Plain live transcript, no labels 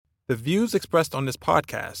The views expressed on this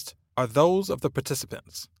podcast are those of the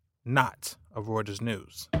participants, not of Reuters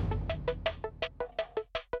News.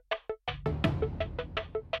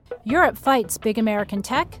 Europe fights big American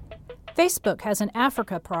tech, Facebook has an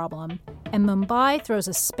Africa problem, and Mumbai throws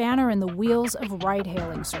a spanner in the wheels of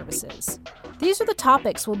ride-hailing services. These are the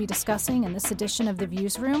topics we'll be discussing in this edition of the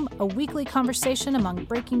Viewsroom, a weekly conversation among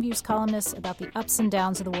Breaking Views columnists about the ups and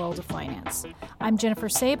downs of the world of finance. I'm Jennifer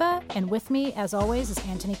Saba, and with me, as always, is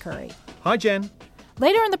Anthony Curry. Hi, Jen.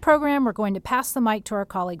 Later in the program, we're going to pass the mic to our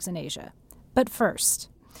colleagues in Asia. But first,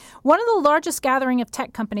 one of the largest gathering of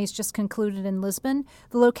tech companies just concluded in Lisbon.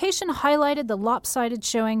 The location highlighted the lopsided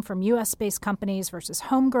showing from U.S.-based companies versus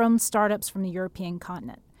homegrown startups from the European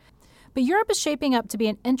continent. But Europe is shaping up to be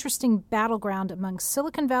an interesting battleground among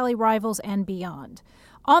Silicon Valley rivals and beyond.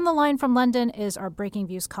 On the line from London is our Breaking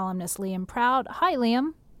Views columnist, Liam Proud. Hi,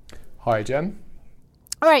 Liam. Hi, Jen.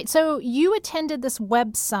 All right, so you attended this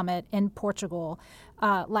web summit in Portugal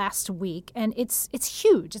last week, and it's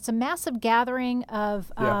huge. It's a massive gathering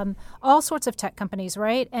of all sorts of tech companies,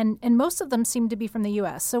 right? And most of them seem to be from the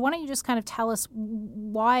U.S. So why don't you just kind of tell us,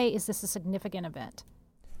 why is this a significant event?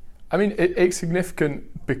 I mean, it's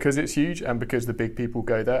significant because it's huge and because the big people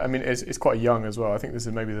go there. I mean, it's quite young as well. I think this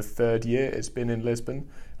is maybe the third year it's been in Lisbon.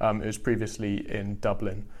 It was previously in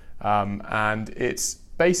Dublin. And it's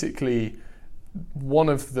basically one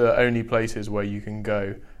of the only places where you can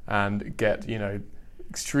go and get,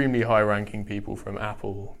 extremely high-ranking people from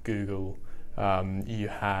Apple, Google. You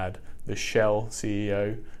had the Shell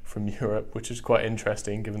CEO from Europe, which is quite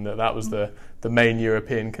interesting given that was the main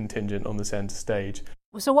European contingent on the centre stage.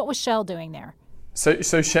 So what was Shell doing there? So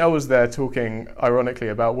Shell was there talking, ironically,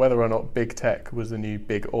 about whether or not big tech was the new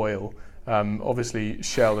big oil. Obviously,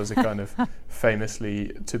 Shell is a kind of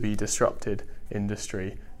famously to be disrupted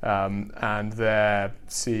industry. And their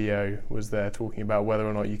CEO was there talking about whether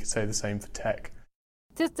or not you could say the same for tech.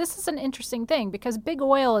 This is an interesting thing because big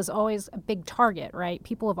oil is always a big target, right?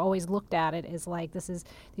 People have always looked at it as like these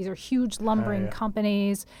are huge lumbering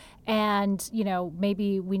companies, and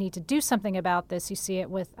maybe we need to do something about this. You see it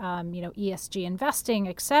with ESG investing,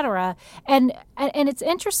 et cetera, and it's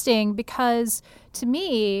interesting because to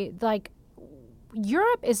me, like,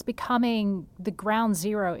 Europe is becoming the ground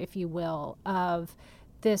zero, if you will, of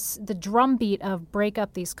the drumbeat of break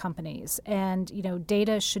up these companies, and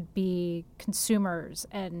data should be consumers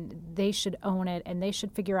and they should own it and they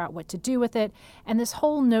should figure out what to do with it. And this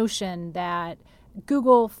whole notion that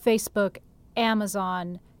Google, Facebook,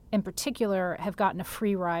 Amazon in particular have gotten a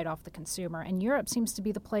free ride off the consumer, and Europe seems to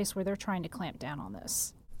be the place where they're trying to clamp down on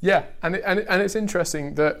this. Yeah, and it's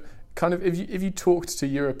interesting that kind of if you talked to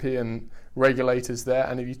European regulators there,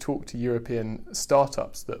 and if you talk to European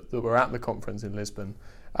startups that were at the conference in Lisbon,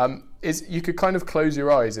 you could kind of close your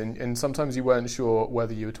eyes, and sometimes you weren't sure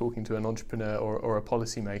whether you were talking to an entrepreneur or a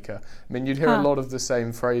policymaker. I mean, you'd hear a lot of the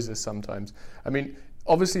same phrases sometimes. I mean,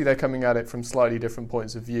 obviously they're coming at it from slightly different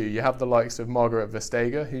points of view. You have the likes of Margaret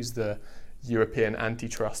Vestager, who's the European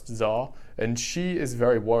antitrust czar, and she is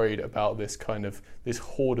very worried about this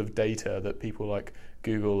hoard of data that people like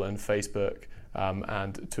Google and Facebook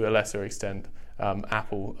and to a lesser extent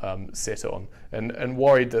Apple sit on, and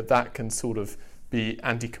worried that can sort of be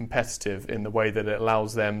anti-competitive in the way that it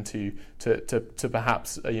allows them to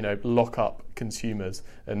perhaps lock up consumers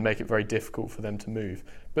and make it very difficult for them to move.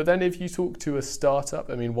 But then if you talk to a startup,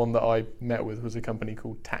 I mean, one that I met with was a company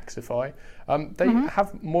called Taxify. They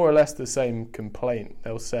have more or less the same complaint.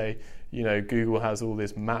 They'll say, Google has all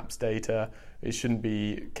this maps data. It shouldn't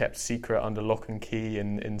be kept secret under lock and key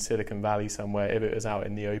in Silicon Valley somewhere. If it was out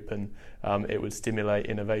in the open, it would stimulate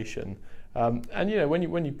innovation. And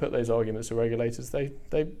when you put those arguments to regulators,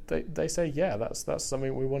 they say, yeah, that's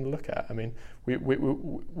something we want to look at. I mean,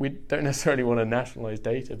 we don't necessarily want to nationalize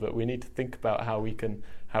data, but we need to think about how we can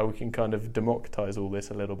kind of democratize all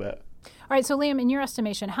this a little bit. All right, so Liam, in your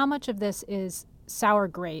estimation, how much of this is sour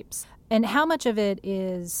grapes, and how much of it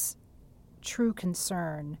is true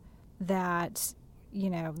concern that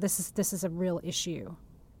this is a real issue?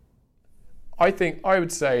 I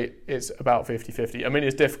would say it's about 50-50. I mean,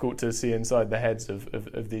 it's difficult to see inside the heads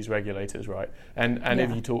of these regulators, right? And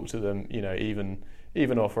if you talk to them,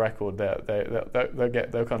 even off record,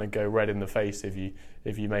 they'll kind of go red in the face if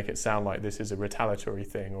you make it sound like this is a retaliatory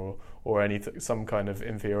thing or some kind of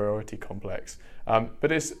inferiority complex.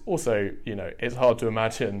 But it's also it's hard to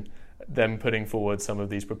imagine them putting forward some of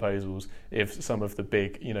these proposals if some of the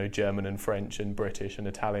big, German and French and British and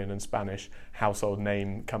Italian and Spanish household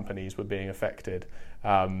name companies were being affected.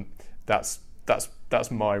 That's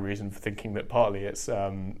that's my reason for thinking that partly it's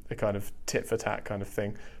a kind of tit for tat kind of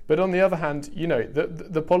thing. But on the other hand,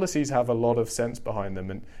 the policies have a lot of sense behind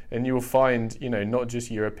them, and you will find, not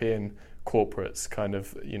just European corporates kind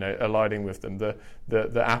of, aligning with them.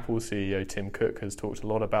 The Apple CEO Tim Cook has talked a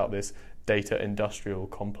lot about this data industrial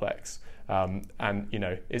complex, and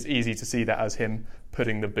it's easy to see that as him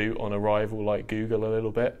putting the boot on a rival like Google a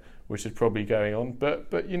little bit, which is probably going on. But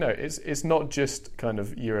it's not just kind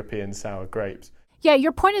of European sour grapes. Yeah,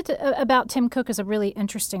 your point about Tim Cook is a really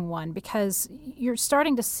interesting one, because you're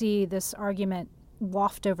starting to see this argument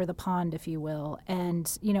waft over the pond, if you will.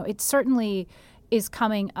 And, it certainly is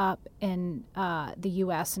coming up in the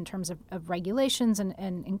U.S. in terms of regulations and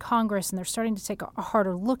in Congress, and they're starting to take a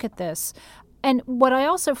harder look at this. And what I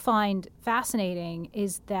also find fascinating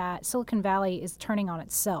is that Silicon Valley is turning on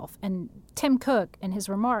itself. And Tim Cook and his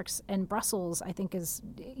remarks in Brussels, I think, is,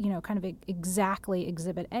 kind of exactly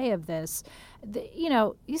exhibit A of this.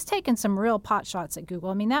 He's taken some real pot shots at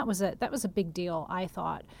Google. I mean, that was a big deal, I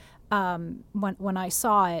thought, when I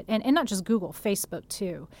saw it. And not just Google, Facebook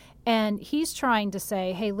too. And he's trying to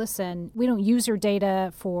say, hey, listen, we don't use your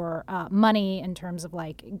data for money in terms of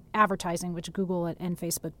like advertising, which Google and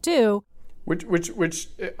Facebook do. Which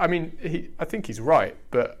I mean, I think he's right,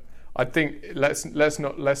 but I think let's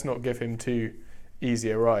not give him too easy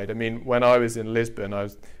a ride. I mean, when I was in Lisbon,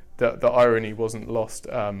 the irony wasn't lost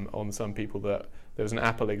on some people that there was an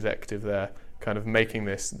Apple executive there, kind of making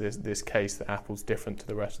this case that Apple's different to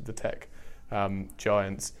the rest of the tech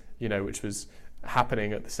giants, which was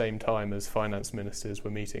happening at the same time as finance ministers were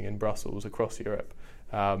meeting in Brussels across Europe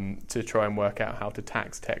to try and work out how to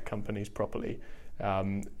tax tech companies properly.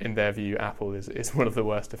 In their view, Apple is one of the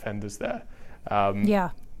worst offenders there.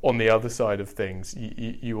 On the other side of things,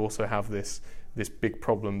 you also have this big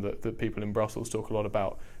problem that people in Brussels talk a lot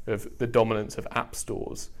about, of the dominance of app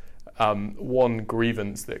stores. One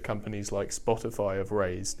grievance that companies like Spotify have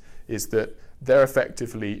raised is that they're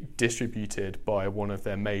effectively distributed by one of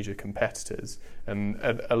their major competitors, and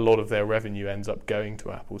a lot of their revenue ends up going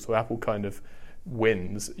to Apple. So Apple kind of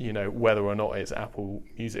wins, whether or not its Apple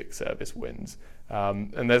Music service wins.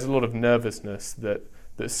 And there's a lot of nervousness that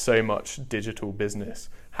so much digital business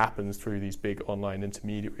happens through these big online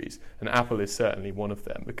intermediaries, and Apple is certainly one of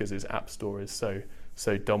them because its app store is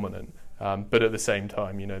so dominant. But at the same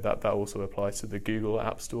time, that also applies to the Google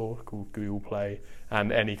App Store, called Google Play,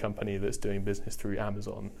 and any company that's doing business through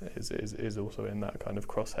Amazon is also in that kind of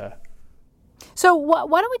crosshair. So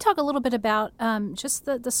why don't we talk a little bit about just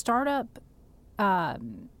the startup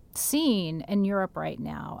scene in Europe right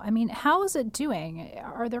now? I mean, how is it doing?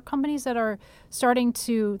 Are there companies that are starting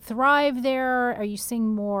to thrive there? Are you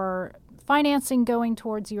seeing more financing going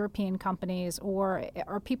towards European companies, or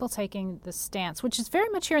are people taking the stance, which is very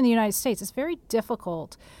much here in the United States? It's very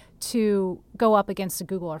difficult to go up against a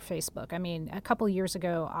Google or Facebook. I mean, a couple of years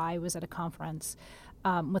ago, I was at a conference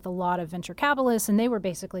with a lot of venture capitalists, and they were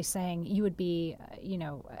basically saying you would be,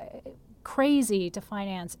 crazy to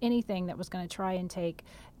finance anything that was going to try and take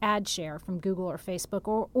ad share from Google or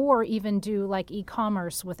Facebook, or even do like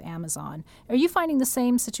e-commerce with Amazon. Are you finding the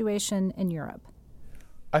same situation in Europe?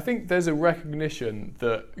 I think there's a recognition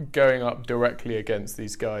that going up directly against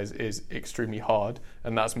these guys is extremely hard,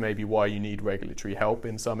 and that's maybe why you need regulatory help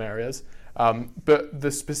in some areas. But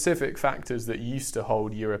the specific factors that used to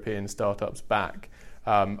hold European startups back,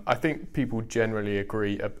 I think people generally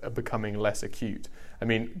agree are becoming less acute. I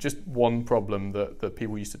mean, just one problem that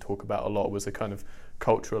people used to talk about a lot was a kind of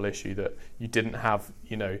cultural issue, that you didn't have,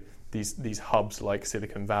 these hubs like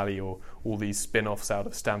Silicon Valley, or all these spin-offs out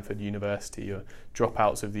of Stanford University, or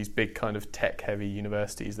dropouts of these big kind of tech-heavy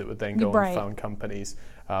universities that would then go on and found companies.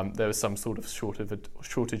 There was some sort of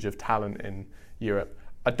shortage of talent in Europe.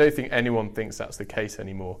 I don't think anyone thinks that's the case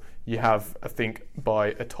anymore. You have, I think,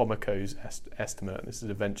 by Atomico's estimate, and this is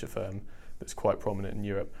a venture firm that's quite prominent in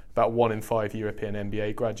Europe, about 1 in 5 European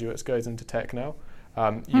MBA graduates goes into tech now.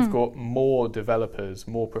 You've got more developers,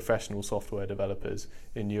 more professional software developers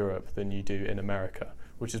in Europe than you do in America,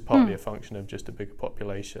 which is partly a function of just a bigger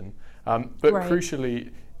population. But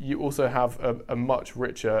crucially, you also have a much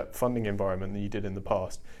richer funding environment than you did in the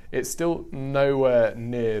past. It's still nowhere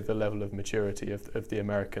near the level of maturity of the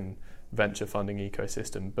American venture funding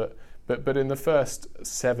ecosystem, but in the first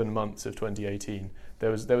 7 months of 2018, there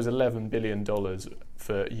was $11 billion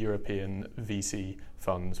for European VC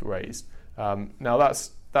funds raised. Now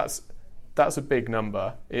that's a big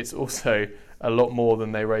number. It's also a lot more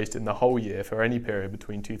than they raised in the whole year for any period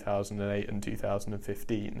between 2008 and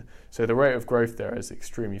 2015. So the rate of growth there is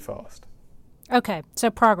extremely fast. Okay, so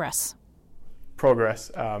progress.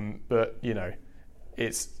 But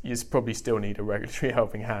you probably still need a regulatory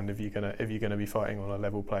helping hand if you're gonna be fighting on a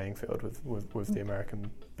level playing field with the American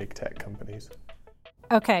big tech companies.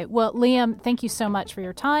 Okay, well, Liam, thank you so much for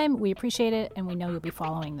your time. We appreciate it, and we know you'll be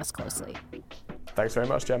following this closely. Thanks very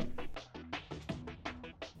much, Jem.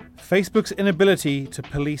 Facebook's inability to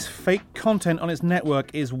police fake content on its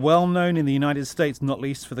network is well known in the United States, not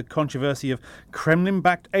least for the controversy of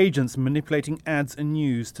Kremlin-backed agents manipulating ads and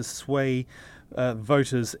news to sway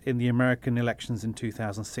voters in the American elections in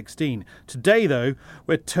 2016. Today, though,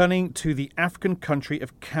 we're turning to the African country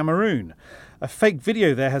of Cameroon. A fake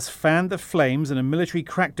video there has fanned the flames and a military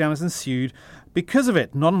crackdown has ensued because of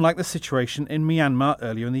it, not unlike the situation in Myanmar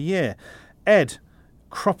earlier in the year. Ed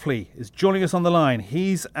Cropley is joining us on the line.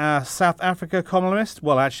 He's a South Africa columnist.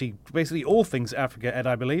 Well, actually, basically all things Africa, Ed,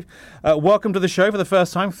 I believe. Welcome to the show for the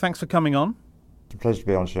first time. Thanks for coming on. It's a pleasure to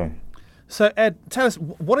be on the show. So, Ed, tell us,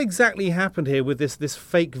 what exactly happened here with this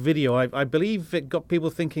fake video? I believe it got people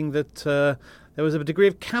thinking that there was a degree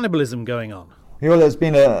of cannibalism going on. Well, there's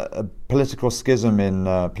been a political schism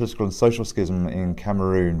political and social schism in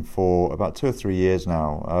Cameroon for about 2 or 3 years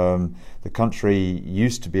now. The country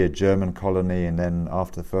used to be a German colony, and then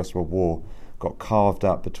after the First World War got carved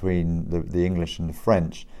up between the English and the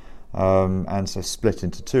French, and so split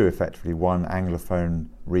into two, effectively, one Anglophone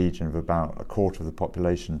region of about a quarter of the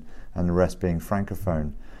population and the rest being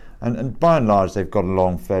Francophone. And by and large, they've got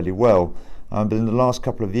along fairly well. But in the last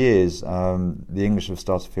couple of years, the English have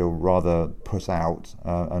started to feel rather put out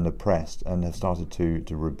and oppressed, and have started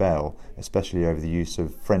to rebel, especially over the use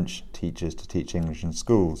of French teachers to teach English in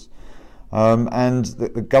schools. And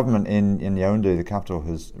the government in Yaoundé, the capital,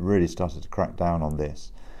 has really started to crack down on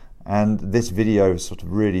this. And this video sort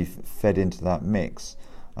of really fed into that mix.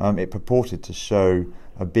 It purported to show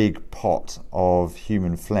a big pot of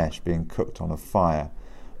human flesh being cooked on a fire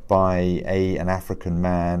by an African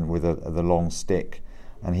man with the long stick,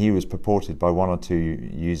 and he was purported by 1 or 2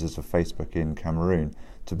 users of Facebook in Cameroon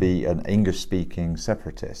to be an English-speaking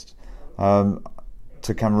separatist. To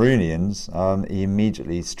Cameroonians, he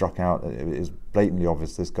immediately struck out. It was blatantly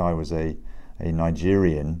obvious this guy was a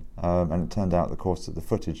Nigerian, and it turned out, of course, that the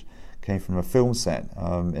footage came from a film set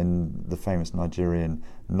in the famous Nigerian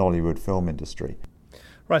Nollywood film industry.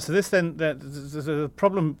 Right, so this then, the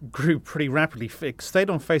problem grew pretty rapidly. It stayed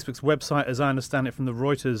on Facebook's website, as I understand it, from the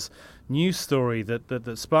Reuters news story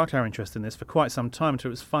that sparked our interest in this for quite some time until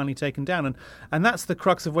it was finally taken down. And that's the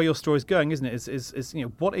crux of where your story's going, isn't it? Is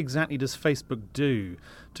what exactly does Facebook do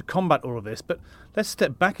to combat all of this? But let's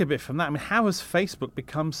step back a bit from that. I mean, how has Facebook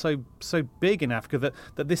become so big in Africa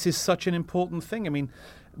that this is such an important thing? I mean,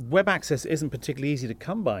 web access isn't particularly easy to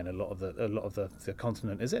come by in a lot of the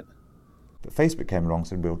continent, is it? But Facebook came along and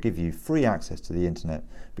said, we'll give you free access to the internet,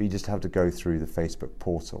 but you just have to go through the Facebook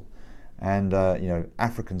portal. And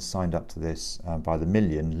Africans signed up to this by the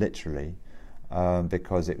million, literally,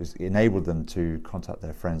 because it enabled them to contact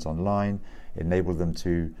their friends online. It enabled them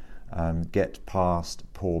to get past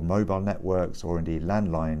poor mobile networks, or indeed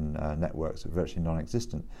landline networks that are virtually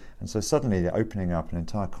non-existent. And so suddenly they're opening up an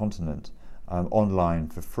entire continent online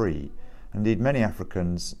for free. Indeed, many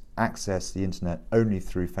Africans access the internet only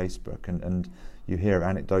through Facebook, and you hear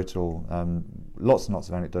lots and lots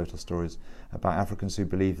of anecdotal stories about Africans who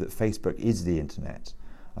believe that Facebook is the internet.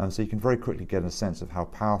 So you can very quickly get a sense of how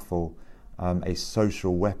powerful a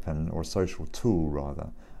social weapon, or a social tool rather,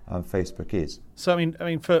 Facebook is. So I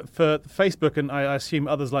mean, for Facebook, and I assume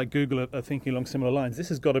others like Google are thinking along similar lines, this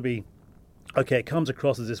has got to be, okay, it comes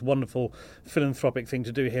across as this wonderful philanthropic thing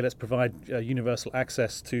to do here. Let's provide universal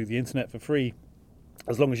access to the internet for free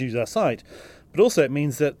as long as you use our site. But also it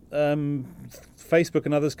means that Facebook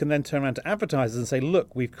and others can then turn around to advertisers and say,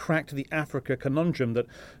 look, we've cracked the Africa conundrum that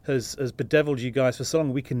has bedeviled you guys for so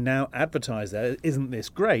long. We can now advertise there. Isn't this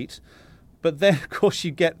great? But then, of course, you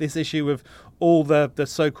get this issue of all the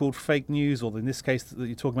so-called fake news, or in this case, that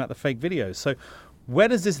you're talking about the fake videos. So where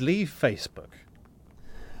does this leave Facebook?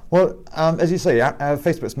 Well, as you say,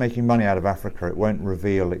 Facebook's making money out of Africa. It won't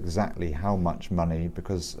reveal exactly how much money,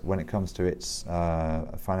 because when it comes to its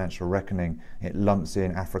financial reckoning, it lumps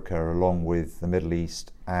in Africa along with the Middle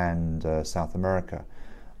East and South America.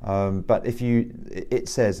 But it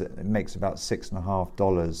says it makes about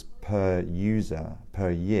 $6.50 per user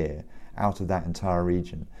per year out of that entire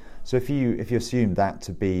region. So if you assume that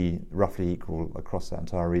to be roughly equal across that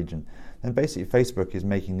entire region, then basically Facebook is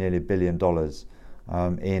making nearly $1 billion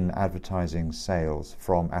in advertising sales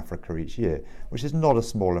from Africa each year, which is not a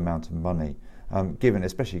small amount of money,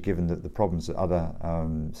 especially given the problems that other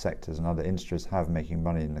sectors and other industries have making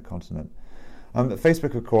money in the continent.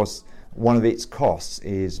 Facebook, of course, one of its costs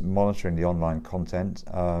is monitoring the online content.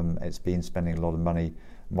 It's been spending a lot of money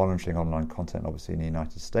monitoring online content, obviously in the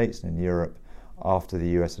United States and in Europe after the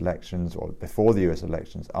US elections, or before the US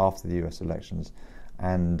elections, after the US elections,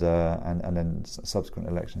 and then subsequent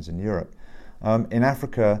elections in Europe. In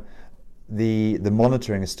Africa, the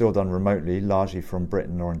monitoring is still done remotely, largely from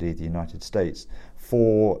Britain or indeed the United States,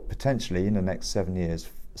 for potentially in the next 7 years,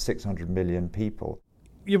 600 million people.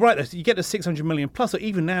 You're right. You get to 600 million plus, or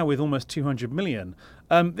even now with almost 200 million.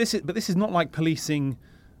 This is not like policing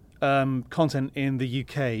content in the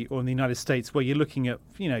UK or in the United States, where you're looking at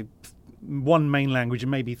one main language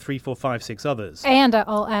and maybe 3, 4, 5, 6 others. And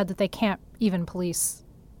I'll add that they can't even police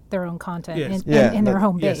their own content in their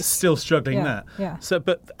home base. Yes, still struggling that. Yeah. So,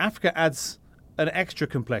 but Africa adds an extra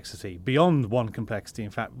complexity beyond one complexity.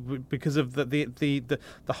 In fact, because of the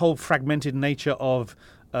whole fragmented nature of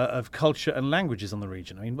culture and languages on the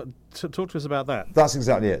region. I mean, talk to us about that. That's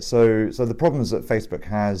exactly it. So the problems that Facebook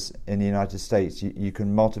has in the United States, you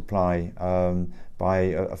can multiply by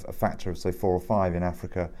a factor of, say, 4 or 5 in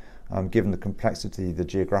Africa, given the complexity, the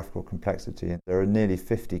geographical complexity. There are nearly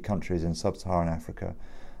 50 countries in sub-Saharan Africa.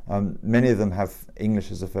 Many of them have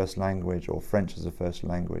English as a first language or French as a first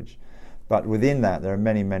language. But within that, there are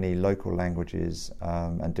many, many local languages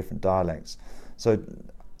and different dialects. So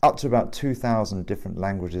up to about 2,000 different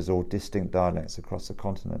languages or distinct dialects across the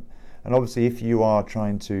continent. And obviously, if you are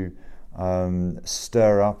trying to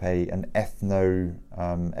stir up an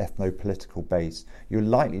ethno-political base, you're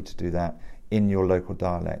likely to do that in your local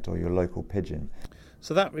dialect or your local pidgin.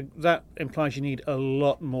 So that implies you need a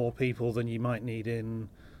lot more people than you might need in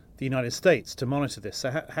the United States to monitor this.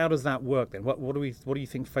 So how does that work then? What do you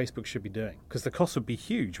think Facebook should be doing? Because the cost would be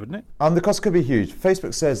huge, wouldn't it? The cost could be huge.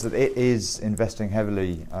 Facebook says that it is investing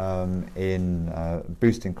heavily in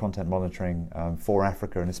boosting content monitoring for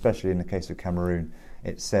Africa, and especially in the case of Cameroon,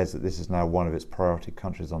 it says that this is now one of its priority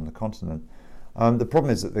countries on the continent. The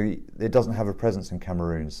problem is that it doesn't have a presence in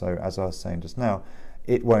Cameroon. So as I was saying just now,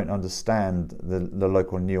 it won't understand the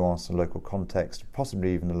local nuance, the local context,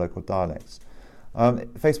 possibly even the local dialects.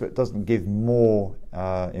 Facebook doesn't give more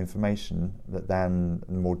information than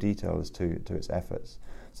more detail as to its efforts.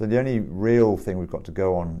 So the only real thing we've got to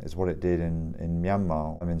go on is what it did in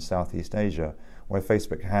Myanmar, in Southeast Asia, where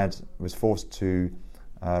Facebook was forced to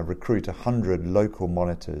recruit 100 local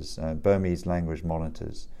monitors, Burmese language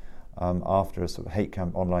monitors, after a sort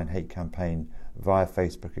of online hate campaign via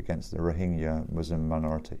Facebook against the Rohingya Muslim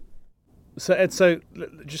minority. So Ed,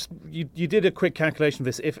 just you did a quick calculation of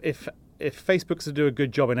this. If Facebook's to do a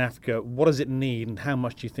good job in Africa, what does it need, and how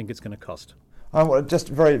much do you think it's going to cost? Well, just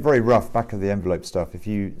very, very rough back of the envelope stuff. If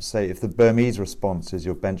the Burmese response is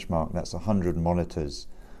your benchmark, that's 100 monitors,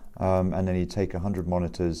 and then you take 100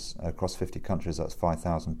 monitors across 50 countries, that's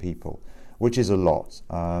 5,000 people, which is a lot.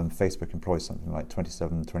 Facebook employs something like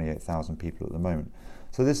 28,000 people at the moment.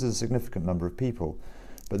 So this is a significant number of people.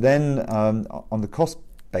 But then on the cost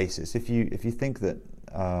basis, if you think that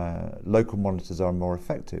local monitors are more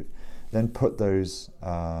effective, then put those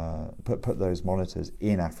monitors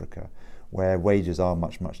in Africa, where wages are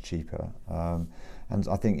much, much cheaper. And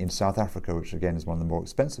I think in South Africa, which again is one of the more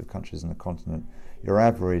expensive countries in the continent, your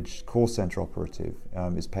average call center operative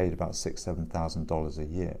is paid about $6,000-7,000 a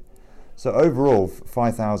year. So overall,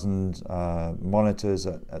 5,000 monitors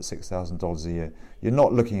at $6,000 a year, you're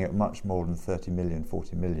not looking at much more than 30 million,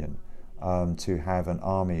 40 million to have an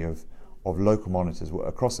army of local monitors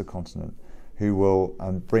across the continent who will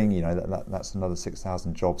bring, that's another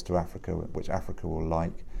 6,000 jobs to Africa, which Africa will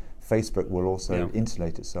like. Facebook will also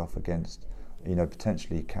insulate itself against,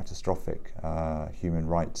 potentially catastrophic human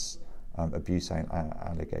rights abuse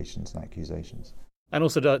allegations and accusations. And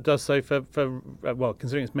also does so for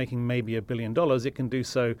considering it's making maybe $1 billion, it can do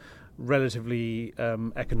so relatively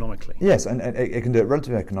economically. Yes, and it can do it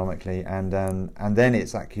relatively economically, and then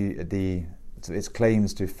its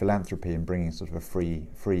claims to philanthropy and bringing sort of a free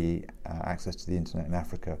access to the internet in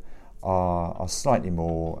Africa are slightly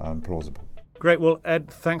more plausible. Great. Well,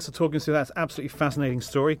 Ed, thanks for talking us through that. That's an absolutely fascinating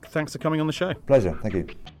story. Thanks for coming on the show. Pleasure. Thank you.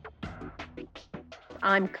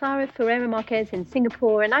 I'm Clara Ferreira Marquez in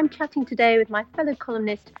Singapore, and I'm chatting today with my fellow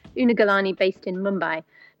columnist Una Galani, based in Mumbai.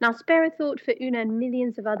 Now, spare a thought for Una and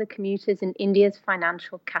millions of other commuters in India's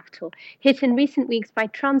financial capital, hit in recent weeks by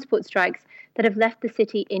transport strikes that have left the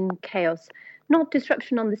city in chaos. Not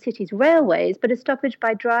disruption on the city's railways, but a stoppage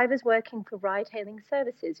by drivers working for ride-hailing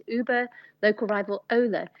services, Uber, local rival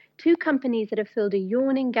Ola, two companies that have filled a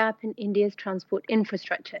yawning gap in India's transport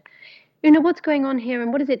infrastructure. Una, what's going on here,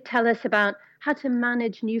 and what does it tell us about how to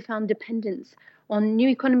manage newfound dependence on new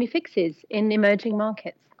economy fixes in emerging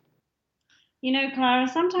markets? You know, Clara,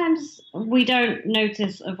 sometimes we don't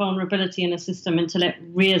notice a vulnerability in a system until it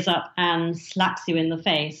rears up and slaps you in the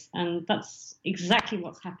face. And that's exactly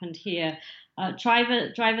what's happened here.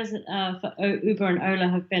 Drivers for Uber and Ola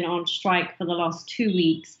have been on strike for the last 2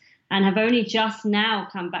 weeks and have only just now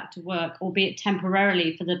come back to work, albeit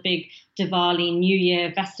temporarily, for the big Diwali New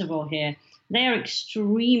Year festival here. They are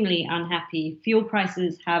extremely unhappy. Fuel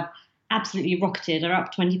prices have absolutely rocketed, are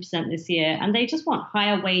up 20% this year, and they just want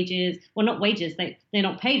higher wages. Well, not wages, they're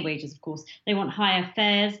not paid wages, of course. They want higher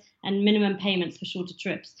fares and minimum payments for shorter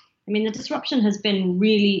trips. I mean, the disruption has been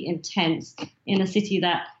really intense in a city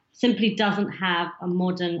that simply doesn't have a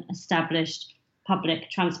modern, established public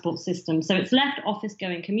transport system. So it's left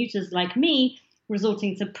office-going commuters like me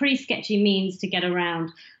resorting to pretty sketchy means to get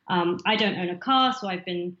around. I don't own a car, so I've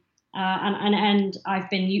been and I've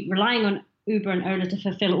been relying on Uber and Ola to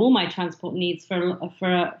fulfill all my transport needs for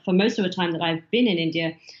most of the time that I've been in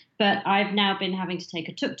India. But I've now been having to take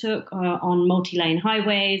a tuk-tuk on multi-lane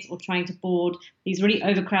highways or trying to board these really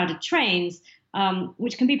overcrowded trains,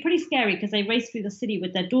 which can be pretty scary because they race through the city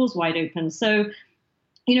with their doors wide open. So,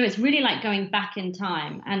 you know, it's really like going back in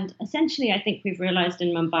time. And essentially, I think we've realized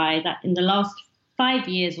in Mumbai that in the last 5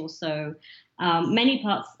 years or so, many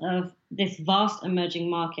parts of this vast emerging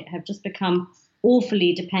market have just become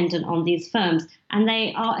awfully dependent on these firms, and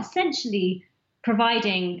they are essentially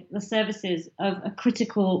providing the services of a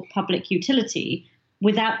critical public utility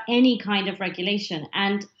without any kind of regulation.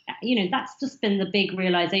 And you know, that's just been the big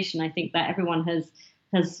realization I think that everyone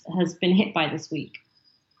has been hit by this week.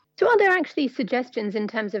 So are there actually suggestions in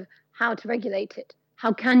terms of how to regulate it?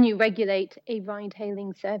 How can you regulate a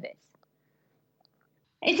ride-hailing service?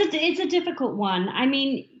 It's a difficult one. I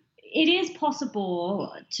mean, it is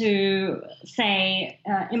possible to say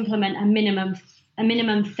implement a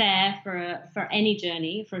minimum fare for any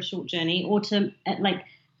journey, for a short journey, or to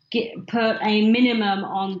put a minimum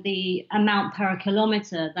on the amount per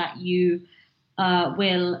kilometer that you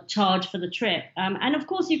will charge for the trip. And of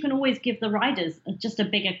course, you can always give the riders just a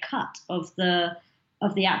bigger cut of the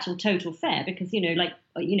actual total fare, because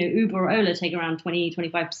Uber or Ola take around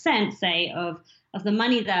 20-25% say of the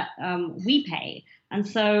money that we pay. And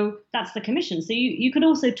so that's the commission. So you could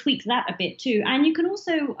also tweak that a bit too. And you can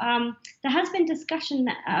also, there has been discussion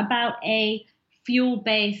about a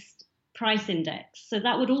fuel-based price index. So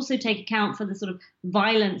that would also take account for the sort of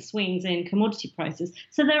violent swings in commodity prices.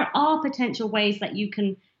 So there are potential ways that you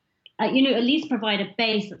can, at least provide a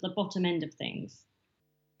base at the bottom end of things.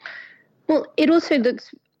 Well, it also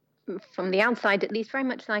looks, from the outside at least, very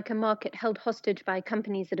much like a market held hostage by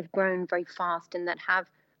companies that have grown very fast and that have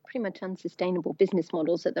pretty much unsustainable business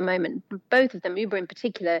models at the moment. Both of them, Uber in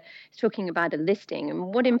particular, is talking about a listing.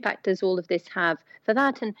 And what impact does all of this have for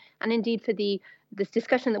that? And indeed for this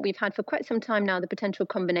discussion that we've had for quite some time now, the potential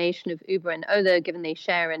combination of Uber and Ola, given they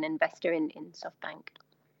share an investor in SoftBank?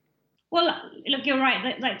 Well, look, you're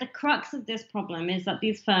right. The crux of this problem is that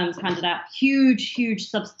these firms handed out huge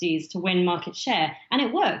subsidies to win market share. And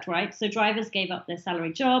it worked, right? So drivers gave up their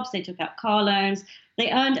salary jobs. They took out car loans.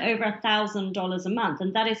 They earned over $1,000 a month.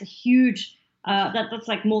 And that is a huge, that's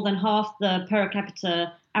like more than half the per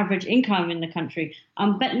capita average income in the country.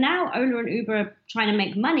 But now Ola and Uber are trying to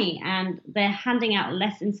make money, and they're handing out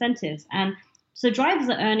less incentives. And so drivers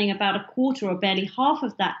are earning about a quarter or barely half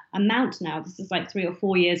of that amount now. This is like 3 or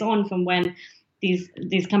 4 years on from when these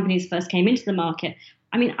companies first came into the market.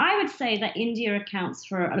 I mean, I would say that India accounts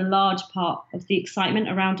for a large part of the excitement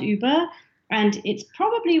around Uber, and it's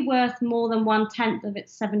probably worth more than 1/10 of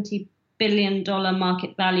its $70 billion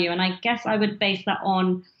market value. And I guess I would base that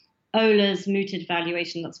on Ola's mooted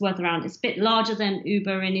valuation. That's worth around, it's a bit larger than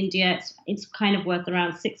Uber in India. It's kind of worth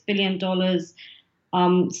around $6 billion.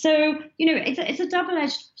 So, it's a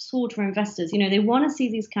double-edged sword for investors. They want to see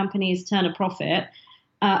these companies turn a profit.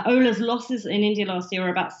 Ola's losses in India last year were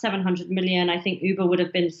about 700 million. I think Uber would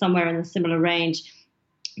have been somewhere in a similar range.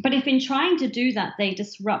 But if in trying to do that, they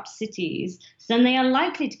disrupt cities, then they are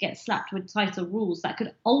likely to get slapped with tighter rules that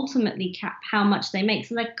could ultimately cap how much they make.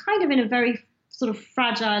 So they're kind of in a very sort of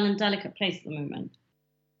fragile and delicate place at the moment.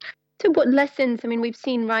 So what lessons, we've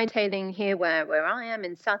seen ride-hailing here where I am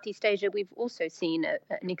in Southeast Asia. We've also seen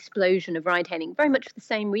an explosion of ride-hailing, very much for the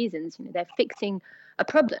same reasons. They're fixing a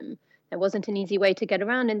problem. There wasn't an easy way to get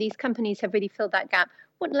around, and these companies have really filled that gap.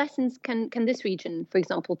 What lessons can this region, for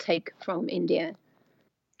example, take from India?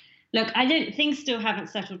 Look, things still haven't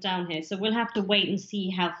settled down here, so we'll have to wait and see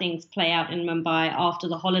how things play out in Mumbai after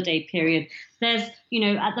the holiday period. There's,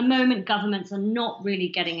 at the moment, governments are not really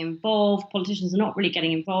getting involved. Politicians are not really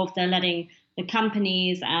getting involved. They're letting the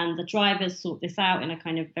companies and the drivers sort this out in a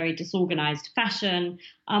kind of very disorganized fashion.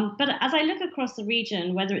 But as I look across the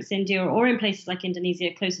region, whether it's India or in places like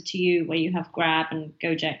Indonesia, closer to you, where you have Grab and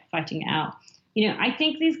Gojek fighting it out, I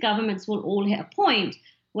think these governments will all hit a point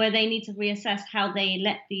where they need to reassess how they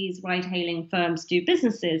let these ride-hailing firms do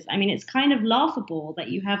businesses. I mean, it's kind of laughable that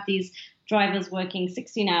you have these drivers working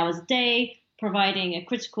 16 hours a day, providing a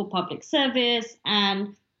critical public service,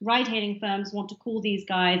 and ride-hailing firms want to call these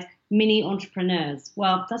guys mini entrepreneurs.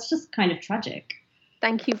 Well, that's just kind of tragic.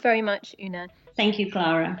 Thank you very much, Una. Thank you,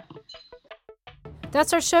 Clara.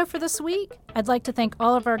 That's our show for this week. I'd like to thank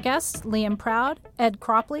all of our guests, Liam Proud, Ed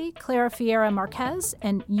Cropley, Clara Fiera Marquez,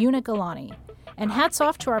 and Una Galani. And hats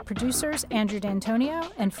off to our producers, Andrew D'Antonio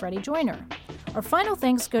and Freddie Joyner. Our final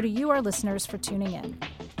thanks go to you, our listeners, for tuning in.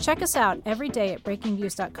 Check us out every day at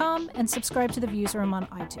breakingviews.com and subscribe to the Viewsroom on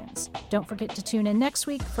iTunes. Don't forget to tune in next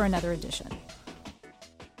week for another edition.